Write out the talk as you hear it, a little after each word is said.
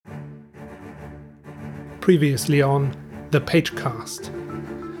Previously on the Pagecast.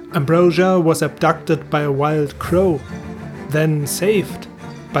 Ambrosia was abducted by a wild crow, then saved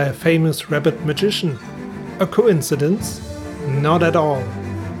by a famous rabbit magician. A coincidence? Not at all.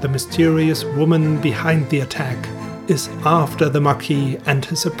 The mysterious woman behind the attack is after the Marquis and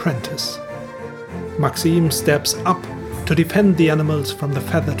his apprentice. Maxime steps up to defend the animals from the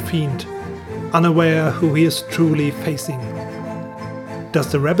feathered fiend, unaware who he is truly facing. Does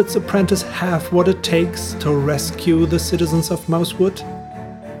the rabbit's apprentice have what it takes to rescue the citizens of Mousewood?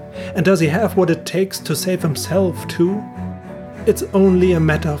 And does he have what it takes to save himself too? It's only a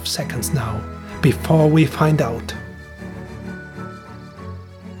matter of seconds now, before we find out.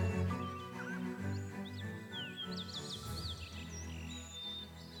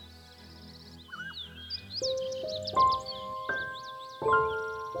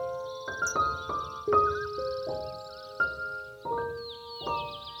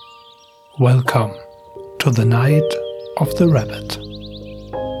 Welcome to the Night of the Rabbit.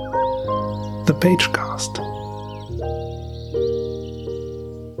 The Pagecast.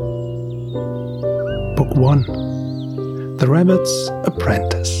 Book 1. The Rabbit's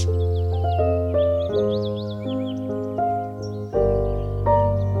Apprentice.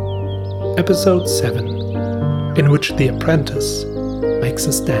 Episode 7, in which the apprentice makes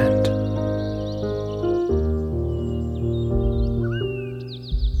a stand.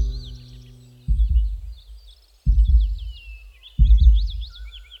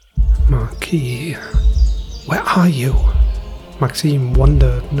 Marquis, where are you? Maxime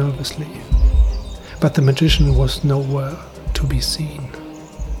wondered nervously, but the magician was nowhere to be seen.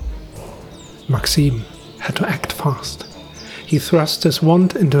 Maxime had to act fast. He thrust his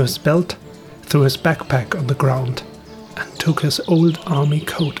wand into his belt, threw his backpack on the ground, and took his old army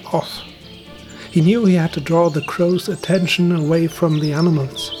coat off. He knew he had to draw the crow's attention away from the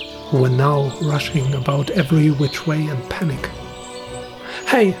animals, who were now rushing about every which way in panic.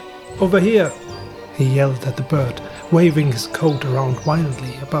 "Hey! Over here!" he yelled at the bird, waving his coat around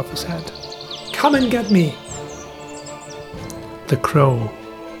wildly above his head. "Come and get me!" The crow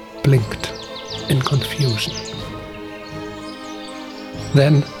blinked in confusion.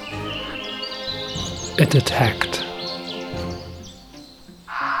 Then it attacked.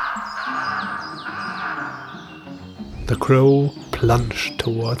 The crow plunged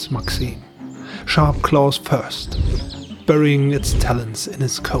towards Maxime, sharp claws first, burying its talons in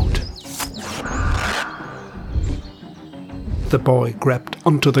his coat. The boy grabbed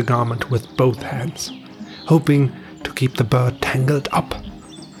onto the garment with both hands, hoping to keep the bird tangled up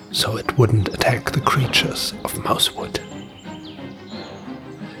so it wouldn't attack the creatures of Mousewood.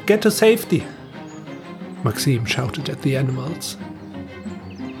 "Get to safety!" Maxime shouted at the animals.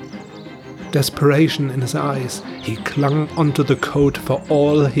 Desperation in his eyes, he clung onto the coat for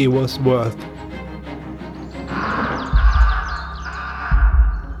all he was worth.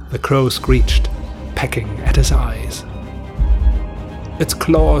 The crow screeched, pecking at his eyes. Its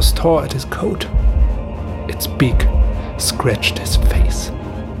claws tore at his coat. Its beak scratched his face.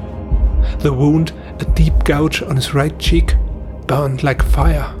 The wound, a deep gouge on his right cheek, burned like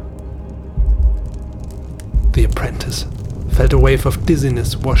fire. The apprentice felt a wave of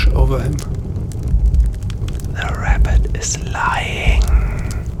dizziness wash over him. "The rabbit is lying.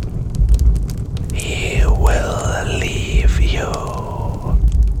 He will leave you.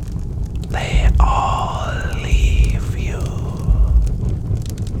 They all leave you."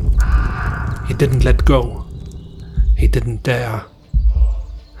 He didn't let go. He didn't dare.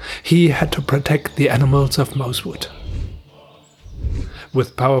 He had to protect the animals of Mousewood.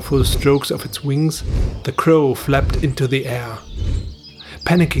 With powerful strokes of its wings, the crow flapped into the air.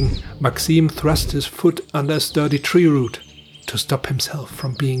 Panicking, Maxime thrust his foot under a sturdy tree root to stop himself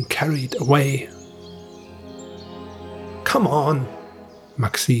from being carried away. "Come on!"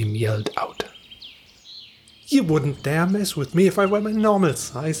 Maxime yelled out. "You wouldn't dare mess with me if I were my normal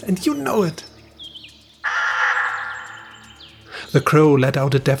size, and you know it!" The crow let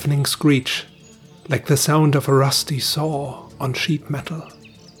out a deafening screech, like the sound of a rusty saw on sheet metal.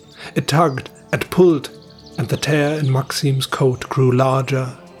 It tugged and pulled, and the tear in Maxime's coat grew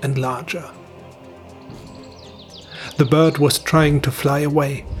larger and larger. The bird was trying to fly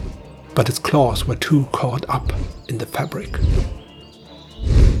away, but its claws were too caught up in the fabric.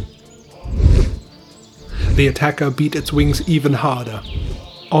 The attacker beat its wings even harder,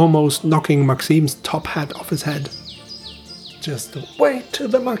 almost knocking Maxime's top hat off his head. "Just wait till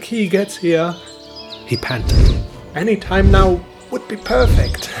the Marquis gets here," he panted. "Any time now would be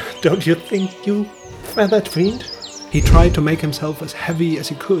perfect, don't you think, you feathered fiend?" He tried to make himself as heavy as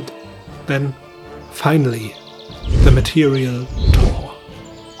he could. Then, finally, the material tore.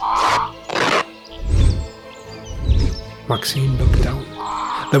 Maxime looked down.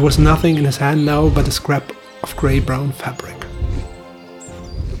 There was nothing in his hand now but a scrap of grey-brown fabric.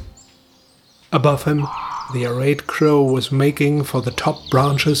 Above him, the irate crow was making for the top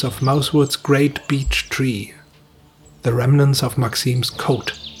branches of Mousewood's great beech tree, the remnants of Maxime's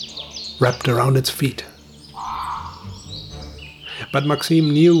coat wrapped around its feet. But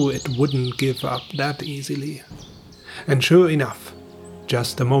Maxime knew it wouldn't give up that easily. And sure enough,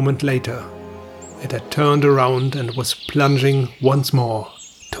 just a moment later, it had turned around and was plunging once more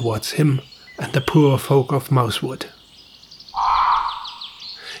towards him and the poor folk of Mousewood.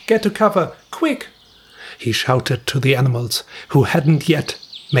 "Get to cover, quick!" he shouted to the animals who hadn't yet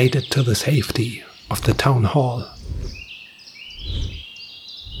made it to the safety of the town hall.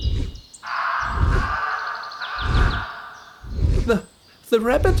 The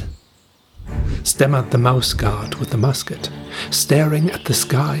rabbit?" stammered the mouse guard with the musket, staring at the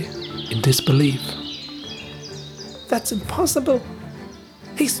sky in disbelief. "That's impossible.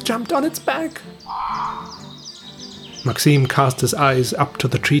 He's jumped on its back." Maxime cast his eyes up to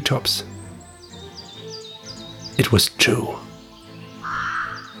the treetops. It was true.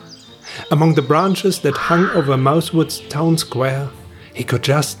 Among the branches that hung over Mousewood's town square, he could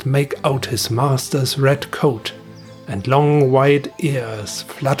just make out his master's red coat and long white ears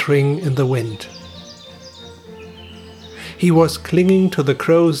fluttering in the wind. He was clinging to the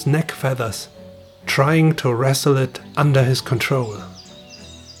crow's neck feathers, trying to wrestle it under his control.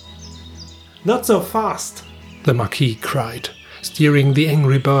 "Not so fast!" the Marquis cried, steering the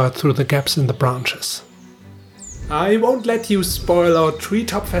angry bird through the gaps in the branches. "I won't let you spoil our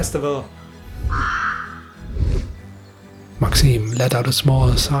treetop festival." Maxime let out a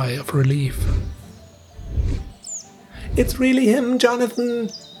small sigh of relief. "It's really him,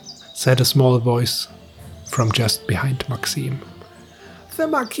 Jonathan," said a small voice from just behind Maxime. "The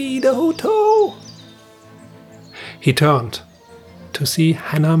Marquis de Houteau." He turned to see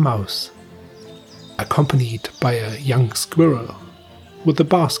Hannah Mouse, accompanied by a young squirrel with a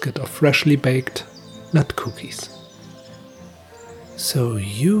basket of freshly baked nut cookies. "So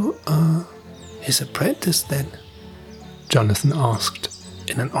you are his apprentice, then?" Jonathan asked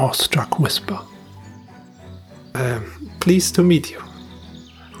in an awestruck whisper. Pleased to meet you,"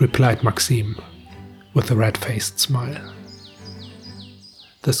 replied Maxime with a red-faced smile.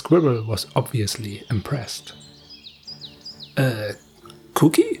 The squirrel was obviously impressed. "A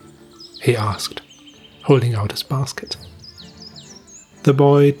cookie?" he asked, holding out his basket. The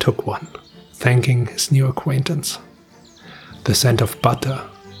boy took one, thanking his new acquaintance. The scent of butter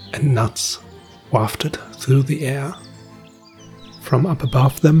and nuts wafted through the air. From up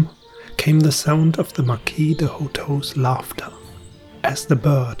above them came the sound of the Marquis de Houteau's laughter as the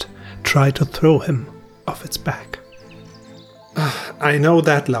bird tried to throw him off its back. "I know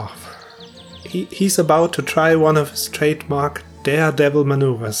that laugh. He's about to try one of his trademark daredevil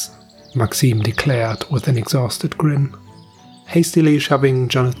maneuvers," Maxime declared with an exhausted grin, hastily shoving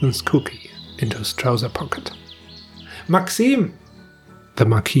Jonathan's cookie into his trouser pocket. "Maxime!" the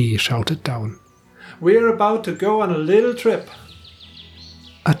Marquis shouted down. "We're about to go on a little trip."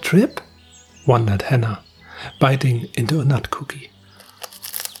 "A trip?" wondered Hannah, biting into a nut cookie.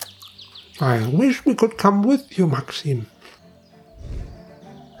 "I wish we could come with you, Maxime."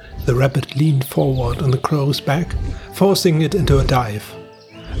 The rabbit leaned forward on the crow's back, forcing it into a dive.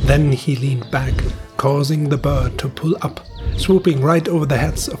 Then he leaned back, causing the bird to pull up, swooping right over the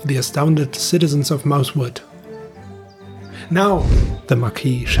heads of the astounded citizens of Mousewood. "Now!" the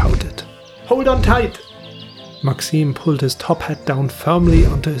Marquis shouted. "Hold on tight!" Maxime pulled his top hat down firmly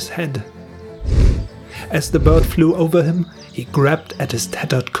onto his head. As the bird flew over him, he grabbed at his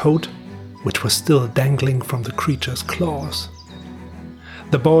tattered coat, which was still dangling from the creature's claws.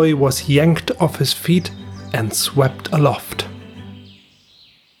 The boy was yanked off his feet and swept aloft.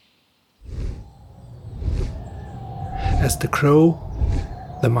 As the crow,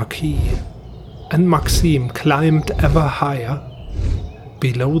 the Marquis, and Maxime climbed ever higher,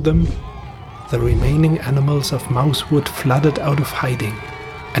 below them, the remaining animals of Mousewood flooded out of hiding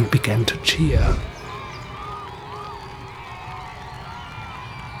and began to cheer.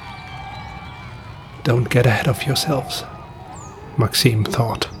 "Don't get ahead of yourselves," Maxime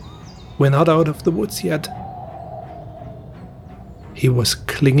thought. "We're not out of the woods yet." He was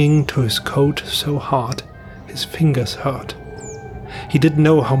clinging to his coat so hard his fingers hurt. He didn't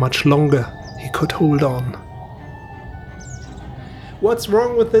know how much longer he could hold on. "What's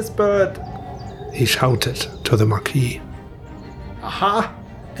wrong with this bird?" he shouted to the Marquis. "Aha!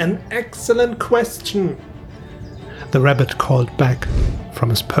 An excellent question!" the rabbit called back from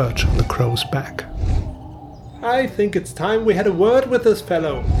his perch on the crow's back. "I think it's time we had a word with this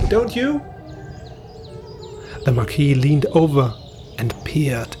fellow, don't you?" The Marquis leaned over and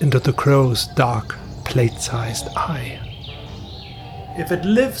peered into the crow's dark, plate-sized eye. "If it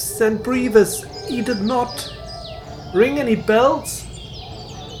lives and breathes, eat it not. Ring any bells?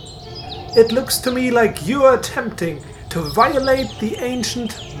 It looks to me like you are attempting to violate the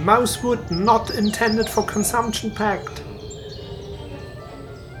ancient mousewood not intended for consumption pact."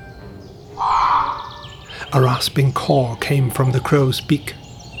 A rasping caw came from the crow's beak.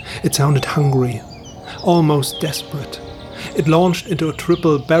 It sounded hungry, almost desperate. It launched into a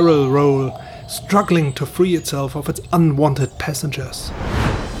triple barrel roll, struggling to free itself of its unwanted passengers.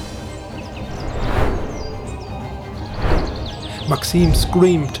 Maxime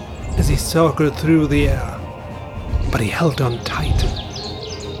screamed as he circled through the air, but he held on tight.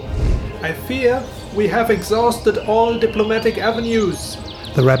 "I fear we have exhausted all diplomatic avenues,"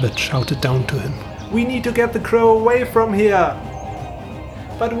 the rabbit shouted down to him. "We need to get the crow away from here."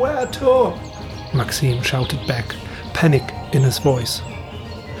 "But where to?" Maxime shouted back, panic in his voice.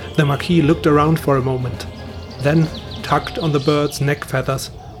 The Marquis looked around for a moment, then tugged on the bird's neck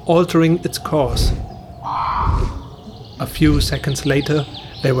feathers, altering its course. A few seconds later,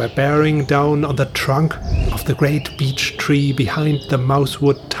 they were bearing down on the trunk of the great beech tree behind the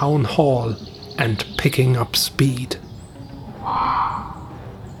Mousewood Town Hall and picking up speed.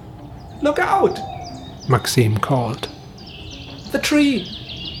 "Look out!" Maxime called. "The tree!"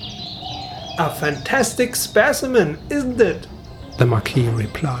 "A fantastic specimen, isn't it?" the Marquis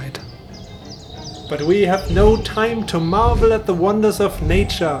replied. "But we have no time to marvel at the wonders of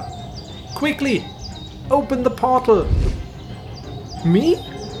nature. Quickly, open the portal." "Me?"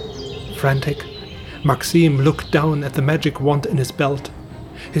 Frantic, Maxime looked down at the magic wand in his belt.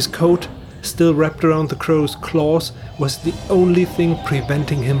 His coat, still wrapped around the crow's claws, was the only thing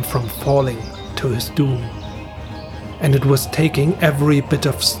preventing him from falling to his doom. And it was taking every bit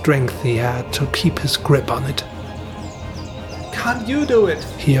of strength he had to keep his grip on it. "Can't you do it?"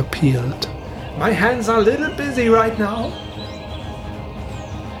 he appealed. "My hands are a little busy right now."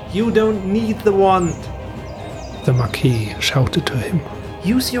 "You don't need the wand," the Marquis shouted to him.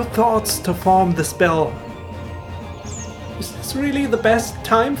 "Use your thoughts to form the spell." "Is this really the best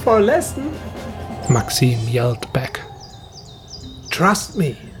time for a lesson?" Maxime yelled back. "Trust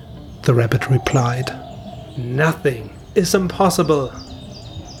me," the rabbit replied. "Nothing is impossible."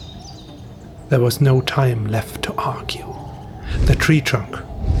 There was no time left to argue. The tree trunk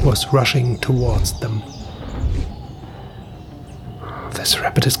was rushing towards them. "This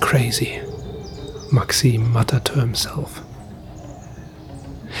rabbit is crazy," Maxime muttered to himself.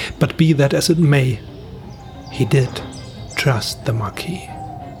 But be that as it may, he did trust the Marquis.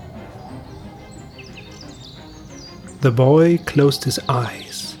 The boy closed his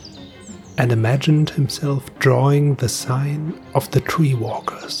eyes and imagined himself drawing the sign of the tree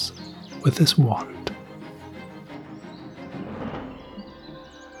walkers with his wand.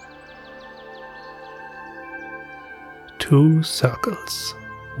 Two circles,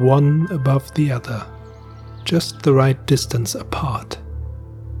 one above the other, just the right distance apart.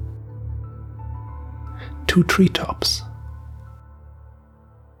 Two treetops.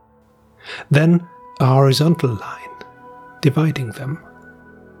 Then a horizontal line dividing them.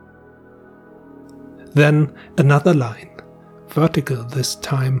 Then another line, vertical this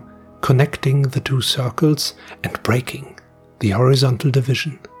time, connecting the two circles and breaking the horizontal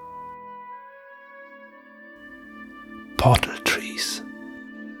division. Portal trees,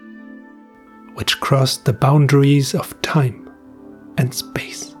 which crossed the boundaries of time and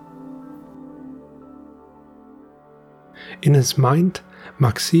space. In his mind,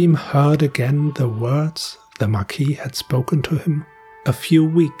 Maxime heard again the words the Marquis had spoken to him a few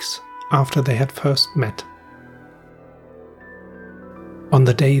weeks after they had first met. On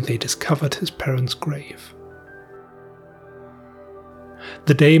the day they discovered his parents' grave.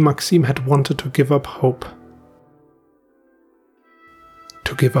 The day Maxime had wanted to give up hope.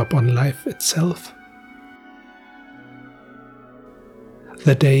 To give up on life itself.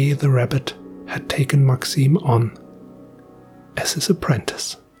 The day the rabbit had taken Maxime on as his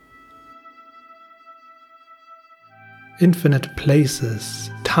apprentice. Infinite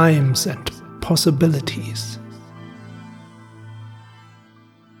places, times, and possibilities.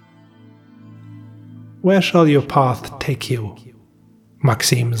 Where shall your path take you,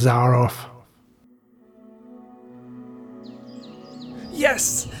 Maxime Zarov?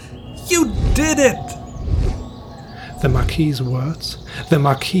 Yes! You did it! The Marquis's words, the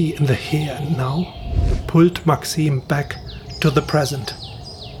Marquis in the here and now, pulled Maxime back to the present.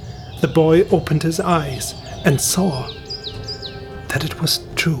 The boy opened his eyes and saw that it was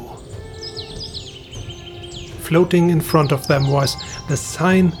true. Floating in front of them was the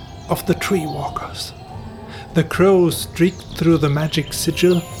sign of the tree walkers. The crow streaked through the magic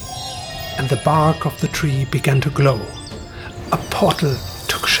sigil, and the bark of the tree began to glow. A portal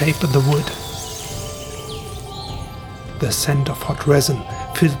took shape in the wood. The scent of hot resin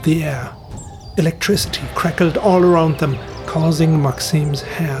filled the air. Electricity crackled all around them, causing Maxim's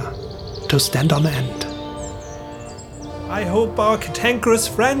hair to stand on end. I hope our cantankerous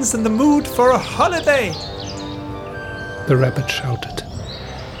friend's in the mood for a holiday, the rabbit shouted.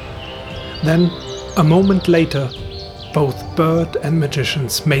 Then, a moment later, both bird and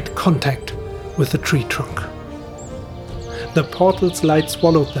magicians made contact with the tree trunk. The portal's light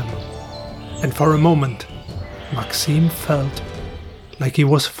swallowed them, and for a moment, Maxim felt like he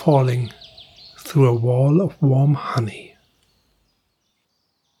was falling through a wall of warm honey.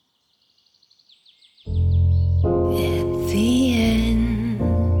 At the end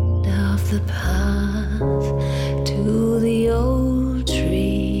of the path to the old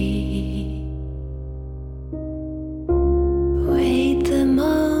tree, wait the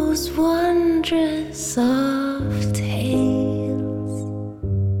most wondrous of tales.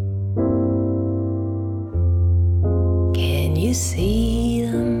 Can you see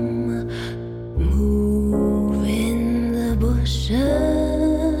them move in the bushes?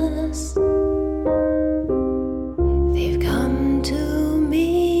 They've come to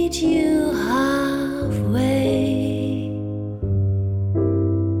meet you halfway.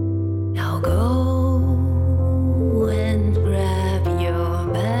 Now go and grab your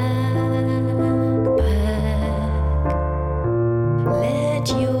backpack. Let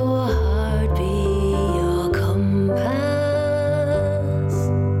your heart be your compass.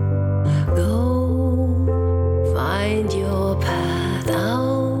 Go find your path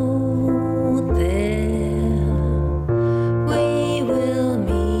out there. We will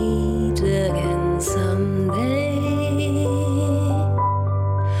meet again someday,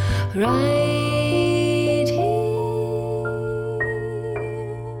 right here.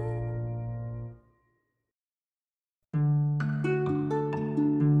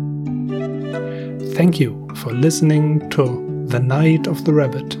 Thank you for listening to The Night of the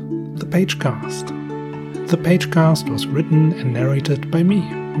Rabbit, the Pagecast. The Pagecast was written and narrated by me,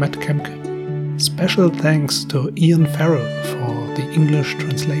 Matt Kemke. Special thanks to Ian Farrell for the English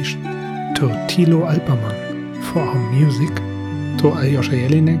translation, to Thilo Alpermann for our music, to Aljoscha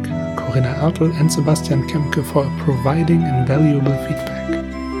Jelinek, Corinna Ertl and Sebastian Kemke for providing invaluable feedback,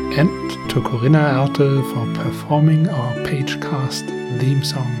 and to Corinna Ertl for performing our Pagecast theme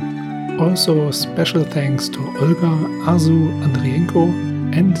song. Also special thanks to Olga Azu Andrienko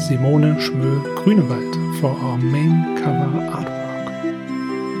and Simone Schmö-Grünewald for our main cover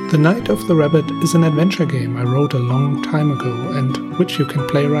artwork. The Night of the Rabbit is an adventure game I wrote a long time ago and which you can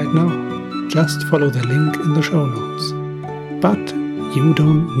play right now. Just follow the link in the show notes. But you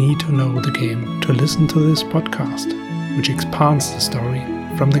don't need to know the game to listen to this podcast, which expands the story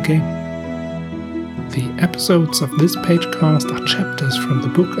from the game. The episodes of this Pagecast are chapters from the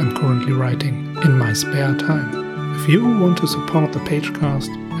book I'm currently writing in my spare time. If you want to support the Pagecast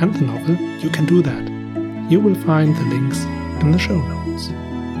and the novel, you can do that. You will find the links in the show notes.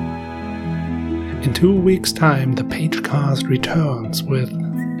 In 2 weeks' time, the Pagecast returns with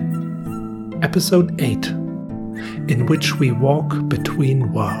Episode 8, in which we walk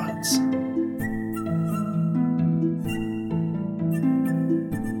between worlds.